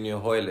know Junior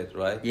Hoylett,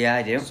 right? Yeah,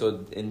 I do.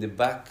 So in the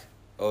back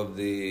of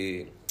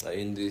the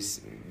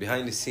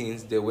behind the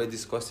scenes, they were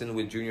discussing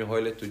with Junior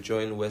Hoylett to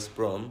join West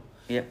Brom.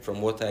 Yeah.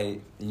 From what I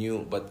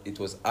knew, but it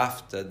was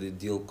after the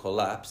deal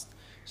collapsed.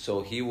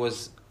 So he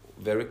was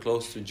very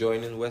close to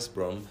joining West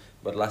Brom,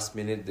 but last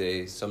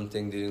minute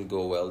something didn't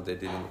go well. They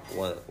didn't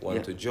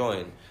want to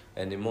join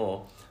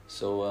anymore.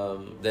 So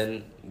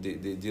then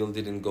the deal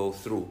didn't go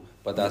through.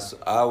 But as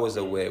I was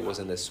aware, it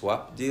wasn't a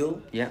swap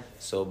deal. Yeah.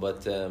 So,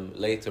 but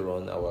later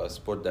on, our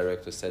sport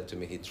director said to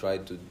me he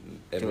tried to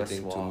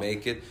everything to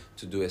make it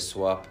to do a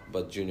swap,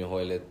 but Junior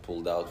Hoylett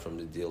pulled out from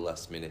the deal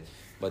last minute.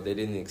 But they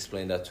didn't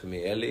explain that to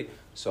me early,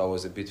 so I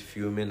was a bit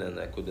fuming and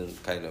I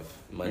couldn't kind of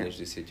manage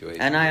the situation.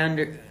 And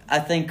I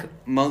think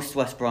most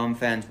West Brom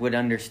fans would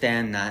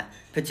understand that,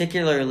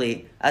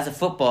 particularly as a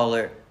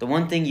footballer, the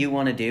one thing you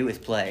want to do is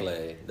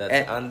play.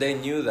 And they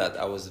knew that.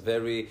 I was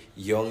very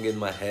young in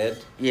my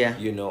head. Yeah.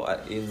 You know,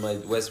 in my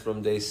West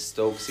Brom days,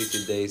 Stoke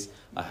City days,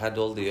 I had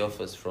all the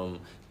offers from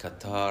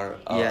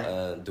Qatar,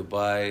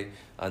 Dubai,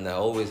 and I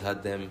always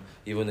had them,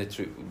 even a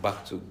trip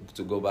back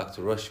to go back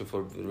to Russia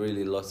for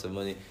really lots of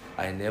money.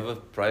 I never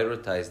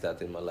prioritized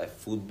that in my life.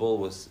 Football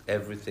was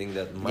everything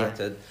that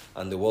mattered,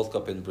 and the World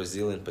Cup in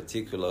Brazil in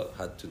particular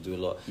had to do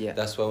a lot. Yeah.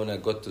 That's why when I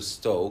got to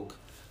Stoke,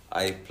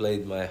 I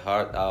played my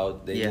heart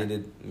out. They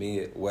needed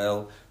me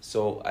well,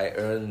 so I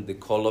earned the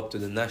call up to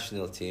the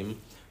national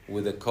team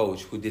with a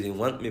coach who didn't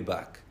want me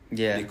back.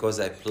 Yeah. Because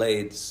I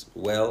played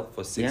well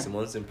for 6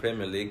 months in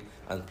Premier League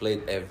and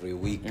played every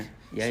week.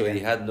 So he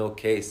had no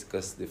case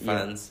because the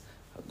fans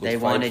could they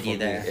fight wanted for you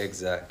me. there.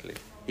 Exactly.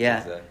 Yeah.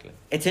 Exactly.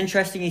 It's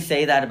interesting you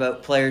say that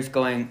about players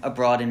going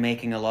abroad and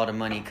making a lot of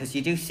money, because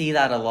you do see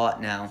that a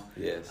lot now.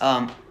 Yes.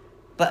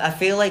 But I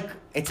feel like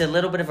it's a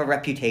little bit of a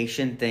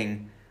reputation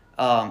thing.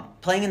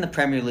 Playing in the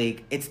Premier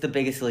League, it's the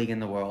biggest league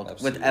in the world.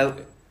 Absolutely. Without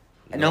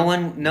no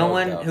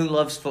one doubt. who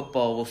loves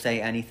football will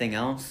say anything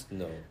else.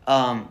 No.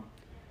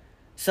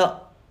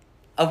 So,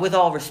 with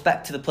all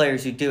respect to the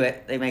players who do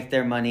it, they make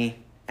their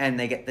money and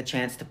they get the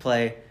chance to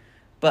play.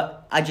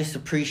 But I just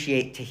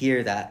appreciate to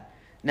hear that.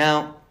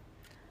 Now,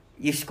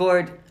 you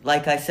scored,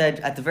 like I said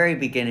at the very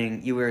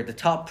beginning, you were the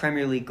top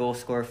Premier League goal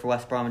scorer for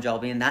West Bromwich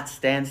Albion. That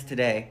stands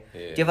today. Yeah.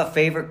 Do you have a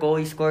favourite goal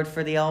you scored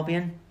for the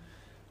Albion?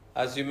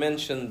 As you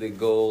mentioned, the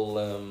goal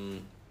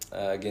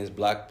against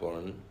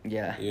Blackburn.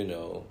 Yeah. You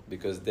know,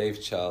 because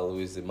Dave Chall, who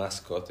is the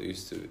mascot,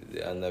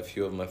 and a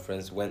few of my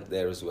friends went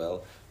there as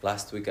well.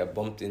 Last week I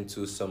bumped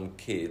into some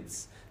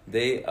kids.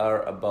 They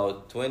are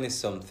about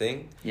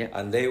 20-something,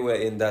 and they were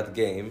in that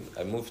game.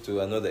 I moved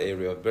to another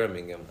area of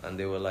Birmingham, and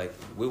they were like,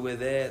 we were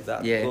there,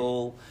 that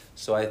goal.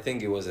 So I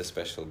think it was a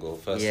special goal.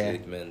 Firstly,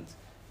 it meant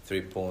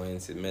 3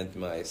 points. It meant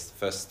my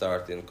first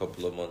start in a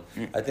couple of months.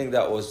 I think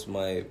that was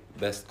my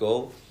best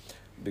goal,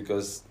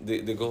 because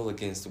the goal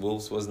against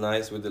Wolves was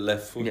nice with the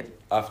left foot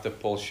after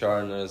Paul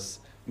Scharner's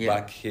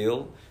back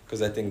heel,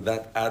 because I think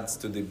that adds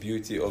to the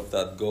beauty of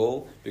that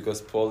goal,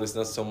 because Paul is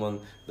not someone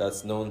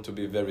that's known to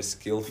be very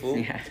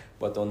skillful,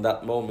 but on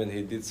that moment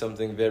he did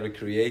something very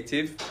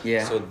creative,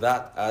 so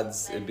that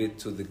adds a bit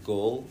to the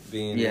goal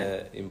being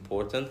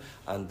important.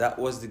 And that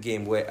was the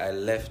game where I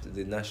left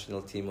the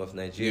national team of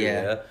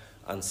Nigeria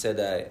and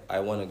said I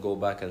want to go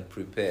back and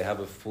prepare, have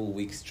a full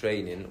week's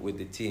training with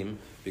the team,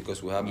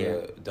 because we have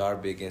a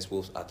derby against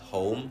Wolves at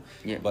home,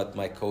 but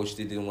my coach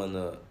didn't want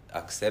to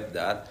accept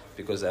that,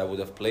 because I would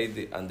have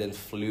played and then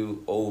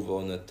flew over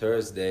on a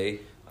Thursday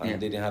and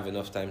didn't have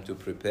enough time to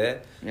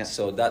prepare.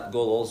 So that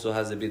goal also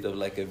has a bit of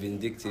like a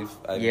vindictive.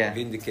 I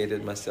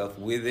vindicated myself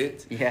with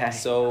it.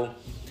 So,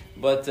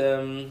 but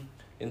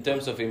in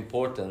terms of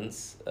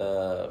importance,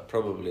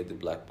 probably the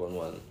Blackburn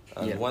one.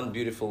 And one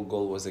beautiful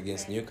goal was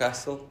against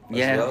Newcastle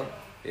as well.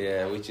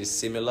 Yeah, which is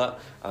similar.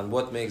 And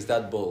what makes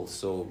that ball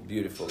so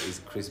beautiful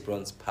is Chris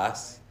Brunt's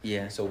pass.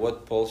 So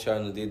what Paul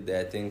Scharner did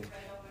there, I think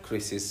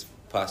Chris's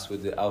pass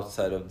with the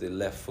outside of the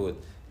left foot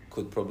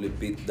could probably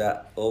beat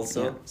that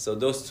also. So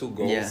those two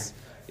goals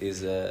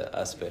is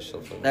are special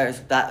for me.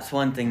 That's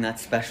one thing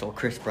that's special,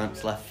 Chris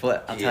Brunt's left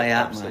foot, I'll tell you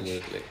that much.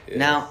 Yes.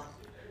 Now,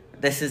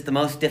 this is the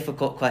most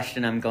difficult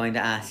question I'm going to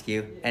ask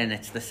you, and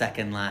it's the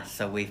second last,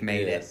 so we've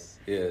made it.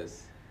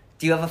 Yes.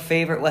 Do you have a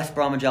favourite West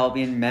Bromwich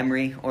Albion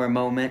memory or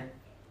moment?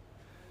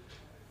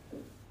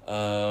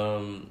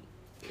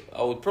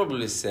 I would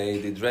probably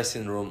say the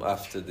dressing room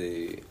after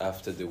the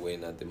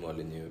win at the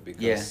Molineux,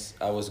 because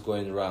I was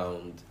going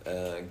around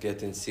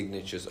getting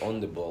signatures on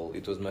the ball.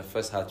 It was my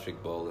first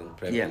hat-trick ball in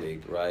Premier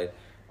League, right?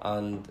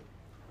 And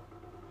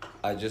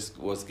I just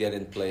was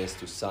getting players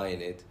to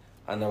sign it,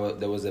 and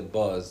there was a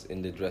buzz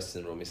in the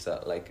dressing room. It's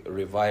like a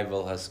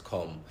revival has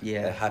come,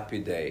 Yeah. a happy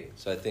day.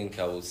 So I think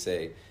I would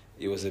say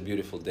it was a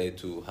beautiful day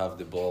to have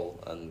the ball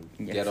and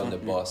get on the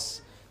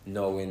bus,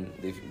 knowing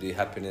the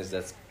happiness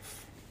that's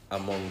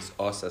amongst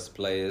us as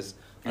players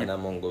and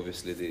among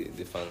obviously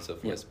the fans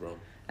of West Brom.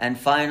 And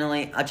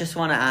finally, I just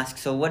want to ask,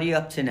 so what are you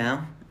up to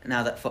now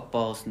that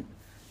football's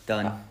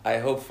done? I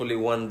hopefully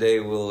one day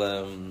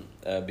will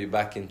be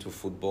back into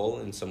football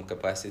in some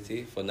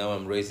capacity. For now,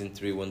 I'm raising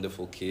 3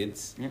 wonderful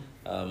kids.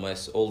 My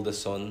older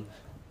son,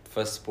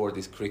 first sport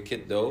is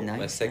cricket though. Nice,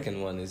 my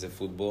second one is a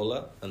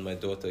footballer, and my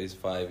daughter is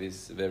 5,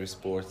 is very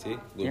sporty,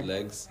 good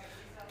legs,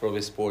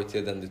 probably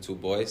sportier than the 2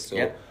 boys.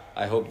 So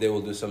I hope they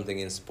will do something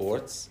in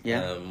sports.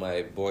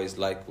 My boys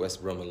like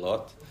West Brom a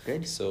lot.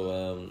 Good.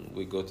 So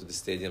we go to the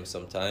stadium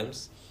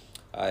sometimes.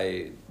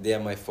 They are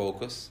my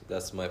focus.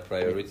 That's my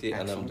priority.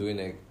 Excellent. And I'm doing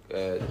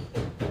a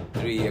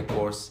 3-year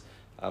course.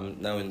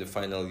 I'm now in the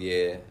final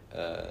year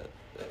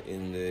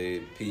in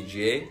the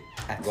PGA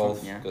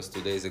golf, because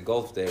today is a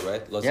golf day,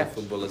 right? Lots of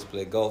footballers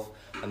play golf,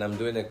 and I'm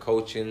doing a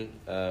coaching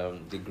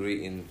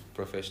degree in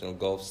professional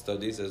golf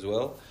studies as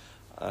well,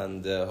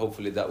 and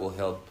hopefully that will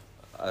help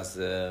as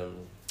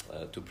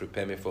to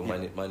prepare me for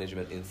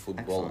management in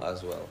football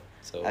as well.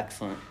 So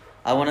excellent.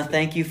 I want to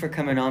thank you for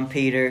coming on,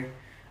 Peter.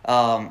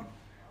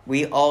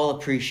 We all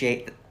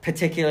appreciate,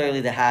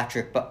 particularly the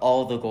hat-trick, but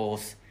all the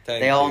goals.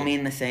 They all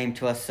mean the same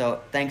to us, so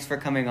thanks for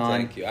coming on.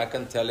 Thank you. I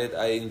can tell it.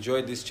 I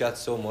enjoyed this chat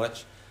so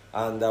much,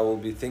 and I will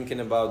be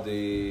thinking about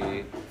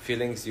the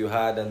feelings you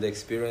had and the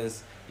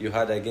experience you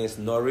had against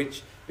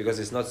Norwich, because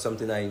it's not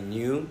something I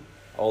knew,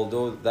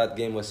 although that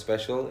game was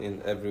special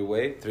in every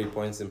way, 3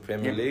 points in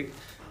Premier League.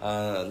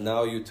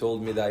 Now you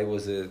told me that it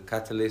was a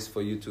catalyst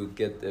for you to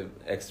get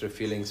extra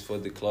feelings for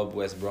the club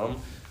West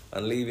Brom,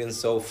 and leaving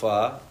so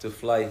far to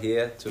fly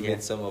here to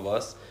meet some of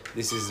us.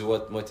 This is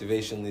what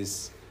motivation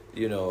is,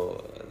 you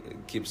know,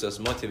 keeps us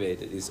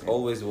motivated. It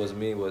always was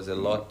a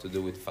lot to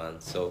do with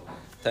fans. So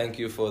thank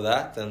you for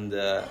that, and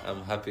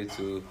I'm happy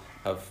to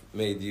have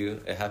made you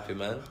a happy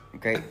man.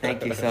 Great,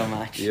 thank you so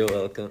much. You're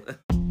welcome.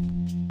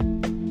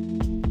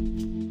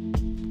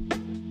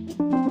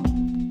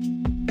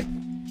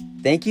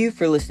 Thank you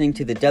for listening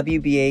to the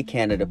WBA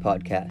Canada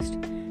podcast.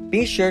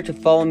 Be sure to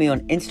follow me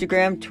on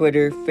Instagram,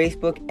 Twitter,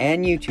 Facebook,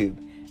 and YouTube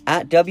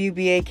at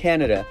WBA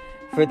Canada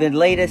for the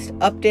latest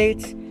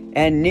updates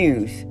and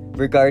news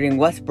regarding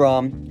West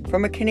Brom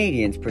from a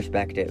Canadian's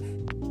perspective.